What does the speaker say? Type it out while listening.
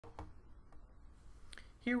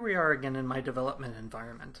Here we are again in my development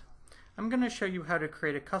environment. I'm going to show you how to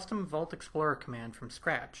create a custom Vault Explorer command from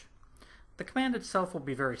scratch. The command itself will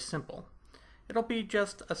be very simple. It'll be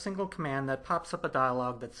just a single command that pops up a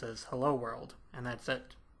dialog that says Hello World, and that's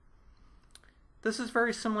it. This is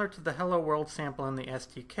very similar to the Hello World sample in the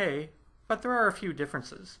SDK, but there are a few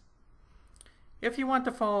differences. If you want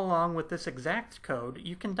to follow along with this exact code,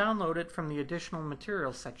 you can download it from the additional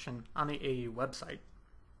materials section on the AU website.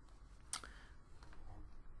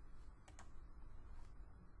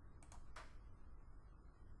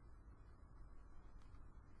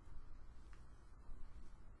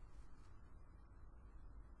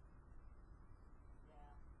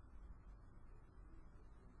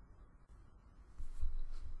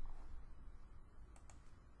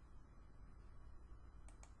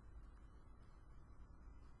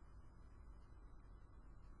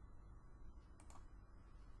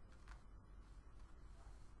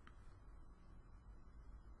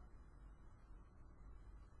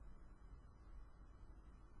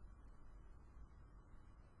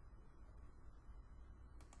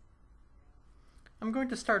 I'm going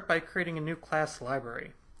to start by creating a new class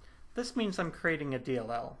library. This means I'm creating a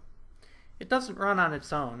DLL. It doesn't run on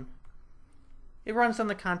its own. It runs in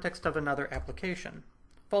the context of another application,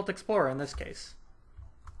 Vault Explorer in this case.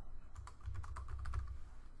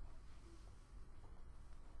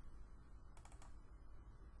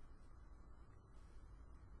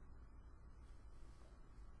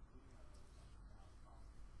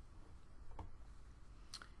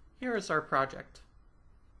 Here is our project.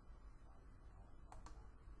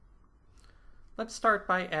 Let's start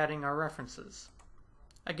by adding our references.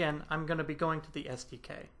 Again, I'm going to be going to the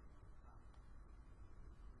SDK.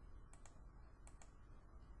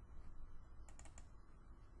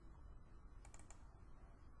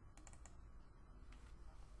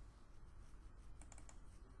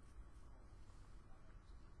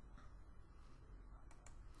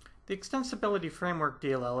 The Extensibility Framework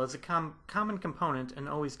DLL is a common component and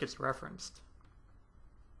always gets referenced.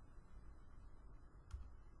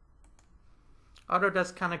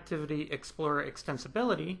 Autodesk Connectivity Explorer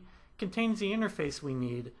Extensibility contains the interface we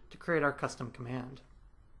need to create our custom command.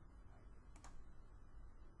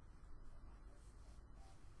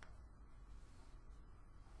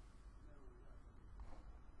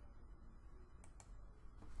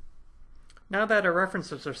 Now that our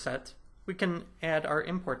references are set, we can add our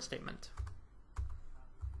import statement.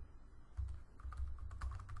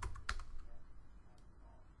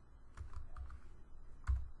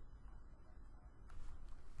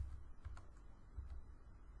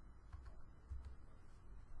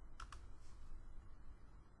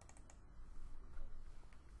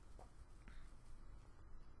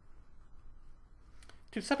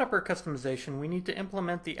 To set up our customization, we need to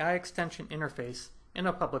implement the iExtension interface in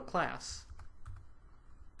a public class.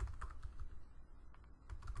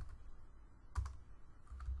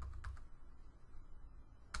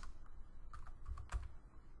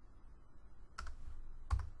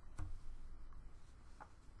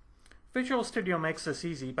 Visual Studio makes this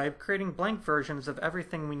easy by creating blank versions of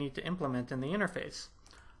everything we need to implement in the interface.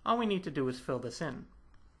 All we need to do is fill this in.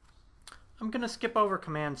 I'm going to skip over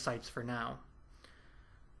command sites for now.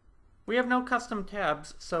 We have no custom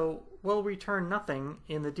tabs, so we'll return nothing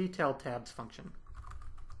in the Detailed Tabs function.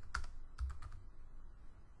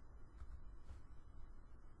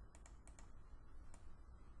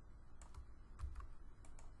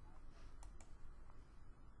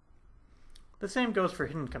 The same goes for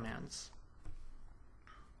hidden commands.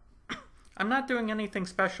 I'm not doing anything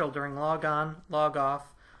special during log on, log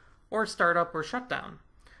off, or startup or shutdown,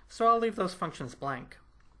 so I'll leave those functions blank.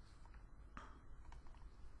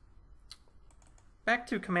 Back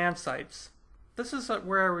to command sites. This is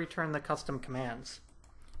where I return the custom commands.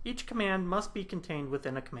 Each command must be contained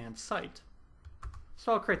within a command site.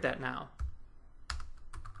 So I'll create that now.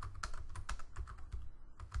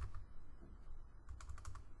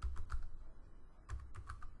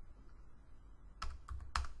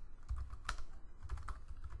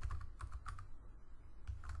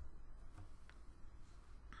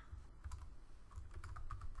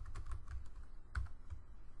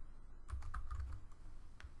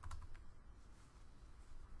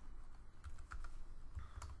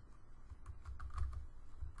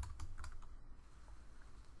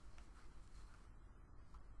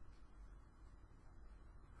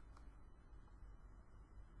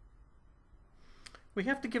 We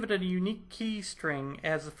have to give it a unique key string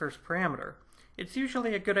as the first parameter. It's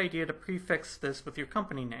usually a good idea to prefix this with your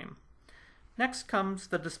company name. Next comes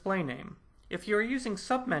the display name. If you are using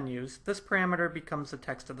submenus, this parameter becomes the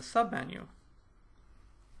text of the submenu.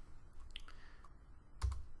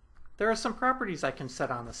 There are some properties I can set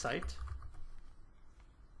on the site.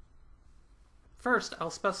 First, I'll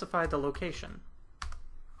specify the location.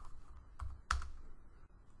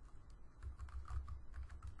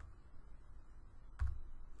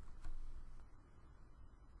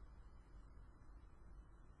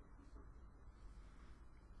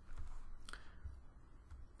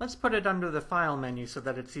 Let's put it under the File menu so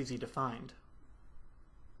that it's easy to find.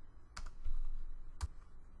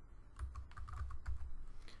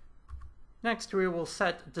 Next, we will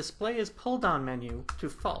set Display as Pull-Down Menu to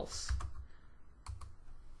False.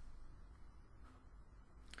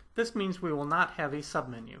 This means we will not have a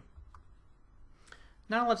submenu.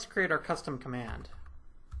 Now let's create our custom command.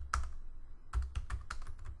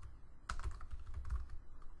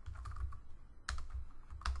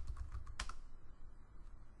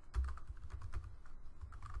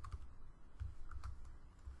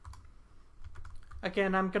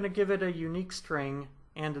 Again, I'm going to give it a unique string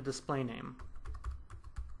and a display name.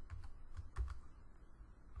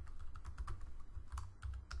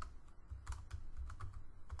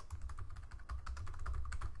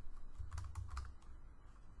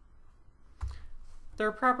 There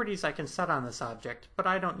are properties I can set on this object, but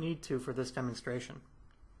I don't need to for this demonstration.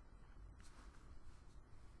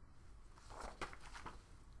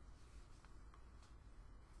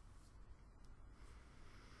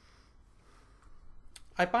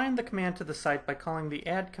 I bind the command to the site by calling the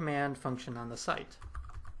add command function on the site.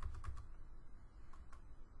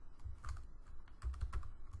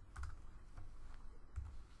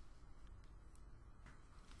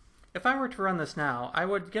 If I were to run this now, I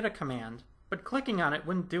would get a command, but clicking on it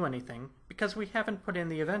wouldn't do anything because we haven't put in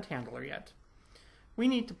the event handler yet. We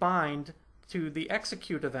need to bind to the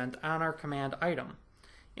execute event on our command item.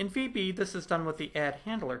 In VB, this is done with the add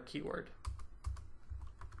handler keyword.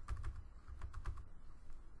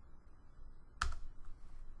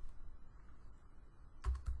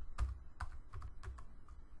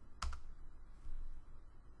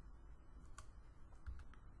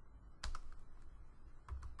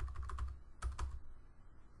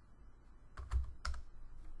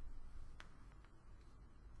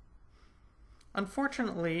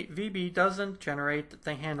 Unfortunately, VB doesn't generate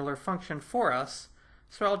the handler function for us,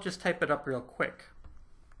 so I'll just type it up real quick.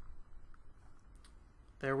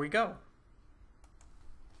 There we go.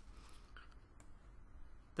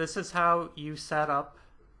 This is how you set up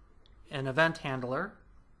an event handler.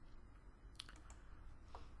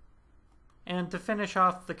 And to finish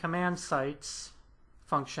off the command sites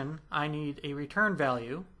function, I need a return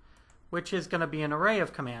value, which is going to be an array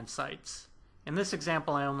of command sites. In this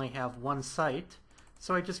example, I only have one site,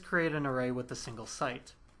 so I just create an array with a single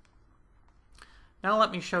site. Now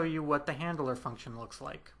let me show you what the handler function looks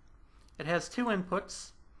like. It has two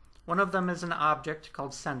inputs. One of them is an object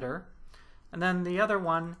called sender, and then the other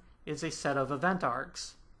one is a set of event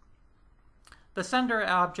args. The sender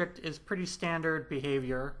object is pretty standard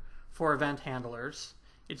behavior for event handlers.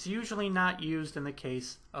 It's usually not used in the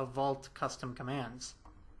case of Vault custom commands.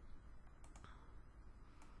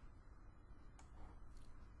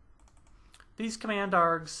 These command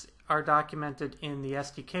args are documented in the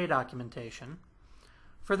SDK documentation.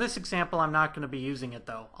 For this example, I'm not going to be using it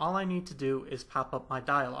though. All I need to do is pop up my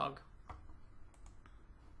dialog.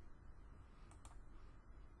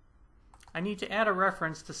 I need to add a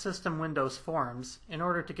reference to System Windows Forms in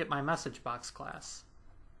order to get my message box class.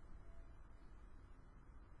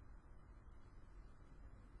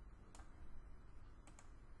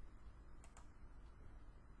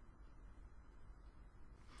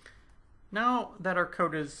 Now that our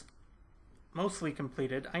code is mostly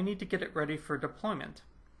completed, I need to get it ready for deployment.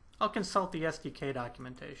 I'll consult the SDK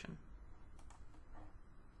documentation.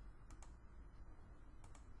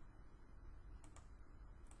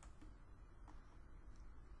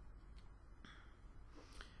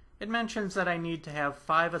 It mentions that I need to have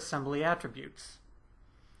 5 assembly attributes.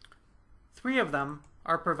 3 of them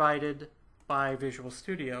are provided by Visual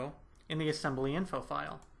Studio in the assembly info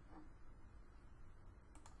file.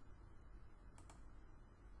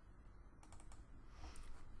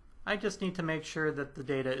 I just need to make sure that the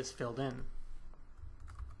data is filled in.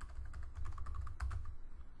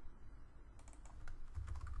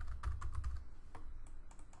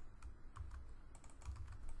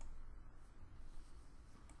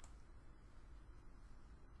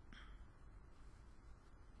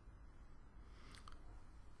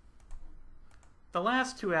 The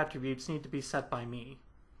last 2 attributes need to be set by me.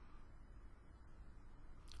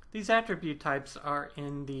 These attribute types are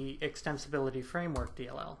in the Extensibility Framework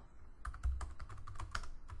DLL.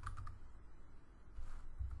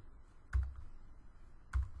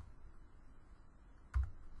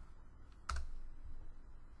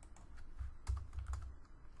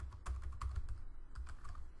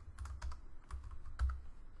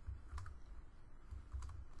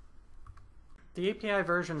 the API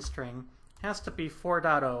version string has to be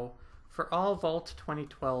 4.0 for all Vault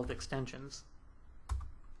 2012 extensions.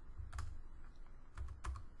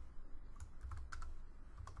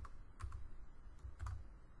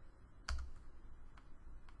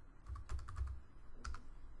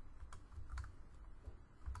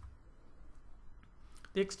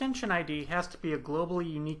 The extension ID has to be a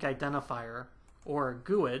globally unique identifier, or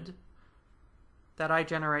GUID, that I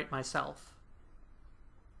generate myself.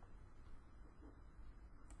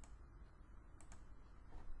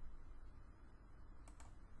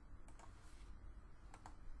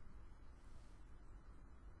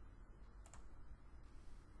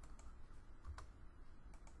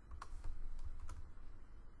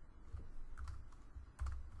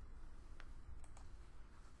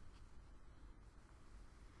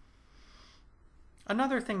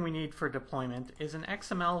 Another thing we need for deployment is an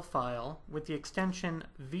XML file with the extension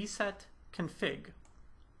vsetconfig.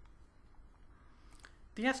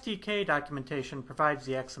 The SDK documentation provides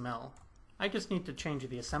the XML. I just need to change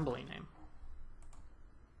the assembly name.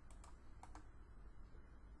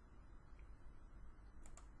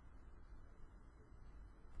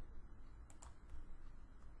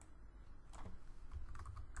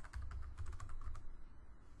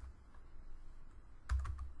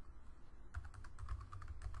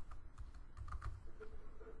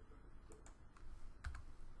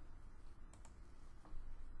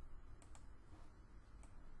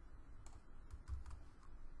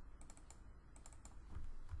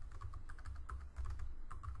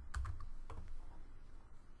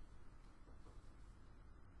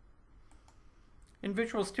 In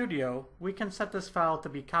Visual Studio, we can set this file to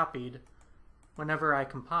be copied whenever I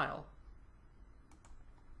compile.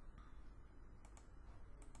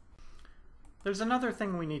 There's another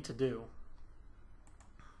thing we need to do.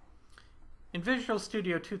 In Visual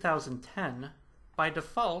Studio 2010, by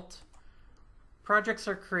default, projects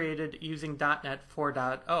are created using .NET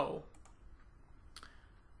 4.0.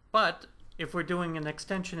 But if we're doing an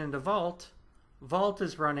extension into Vault, Vault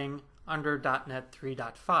is running under .NET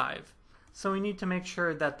 3.5. So we need to make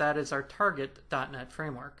sure that that is our target .NET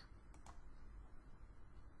framework.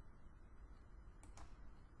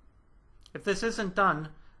 If this isn't done,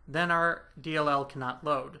 then our DLL cannot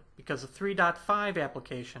load, because a 3.5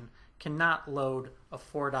 application cannot load a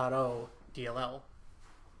 4.0 DLL.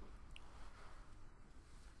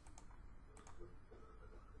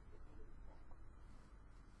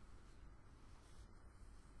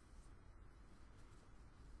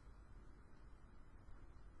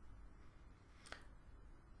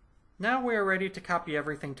 Now we are ready to copy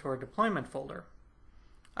everything to our deployment folder.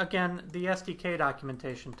 Again, the SDK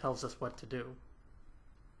documentation tells us what to do.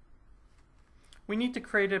 We need to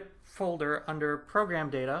create a folder under Program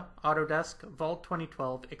Data, Autodesk, Vault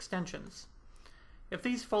 2012 Extensions. If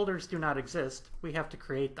these folders do not exist, we have to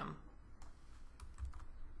create them.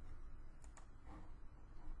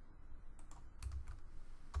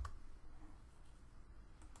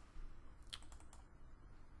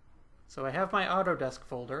 So I have my Autodesk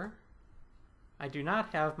folder. I do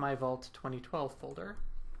not have my Vault 2012 folder.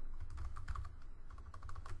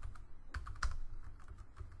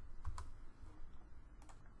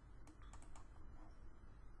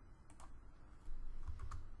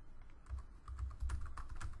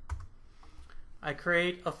 I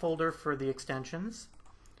create a folder for the extensions,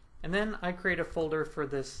 and then I create a folder for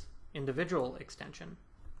this individual extension.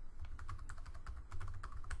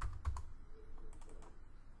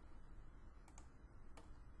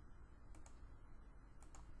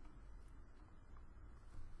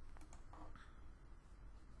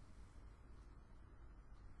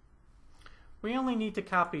 We only need to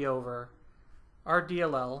copy over our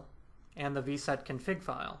DLL and the vsetconfig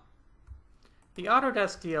file. The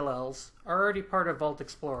Autodesk DLLs are already part of Vault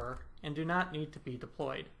Explorer and do not need to be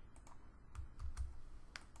deployed.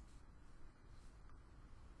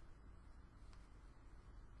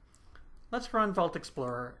 Let's run Vault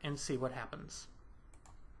Explorer and see what happens.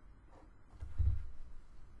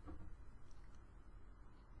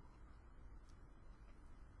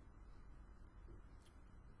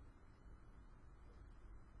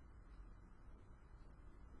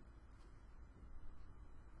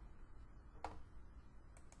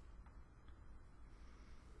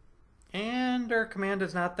 And our command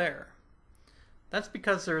is not there. That's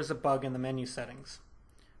because there is a bug in the menu settings.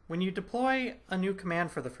 When you deploy a new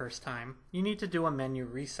command for the first time, you need to do a menu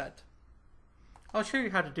reset. I'll show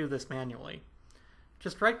you how to do this manually.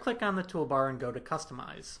 Just right-click on the toolbar and go to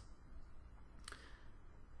Customize.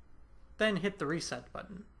 Then hit the Reset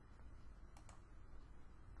button.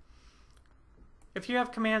 If you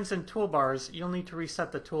have commands in toolbars, you'll need to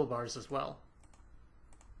reset the toolbars as well.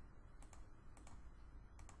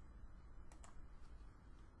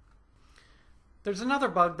 There's another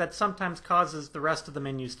bug that sometimes causes the rest of the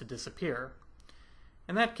menus to disappear.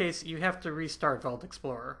 In that case, you have to restart Vault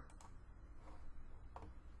Explorer.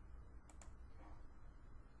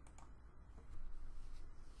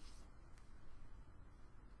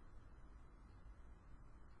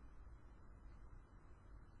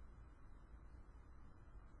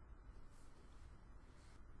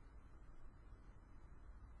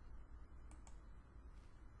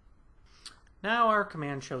 Now our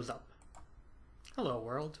command shows up. Hello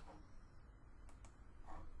world.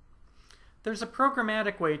 There's a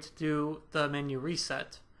programmatic way to do the menu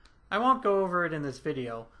reset. I won't go over it in this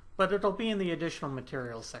video, but it'll be in the additional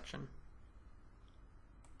materials section.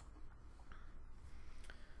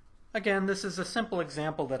 Again, this is a simple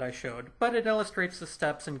example that I showed, but it illustrates the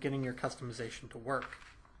steps in getting your customization to work.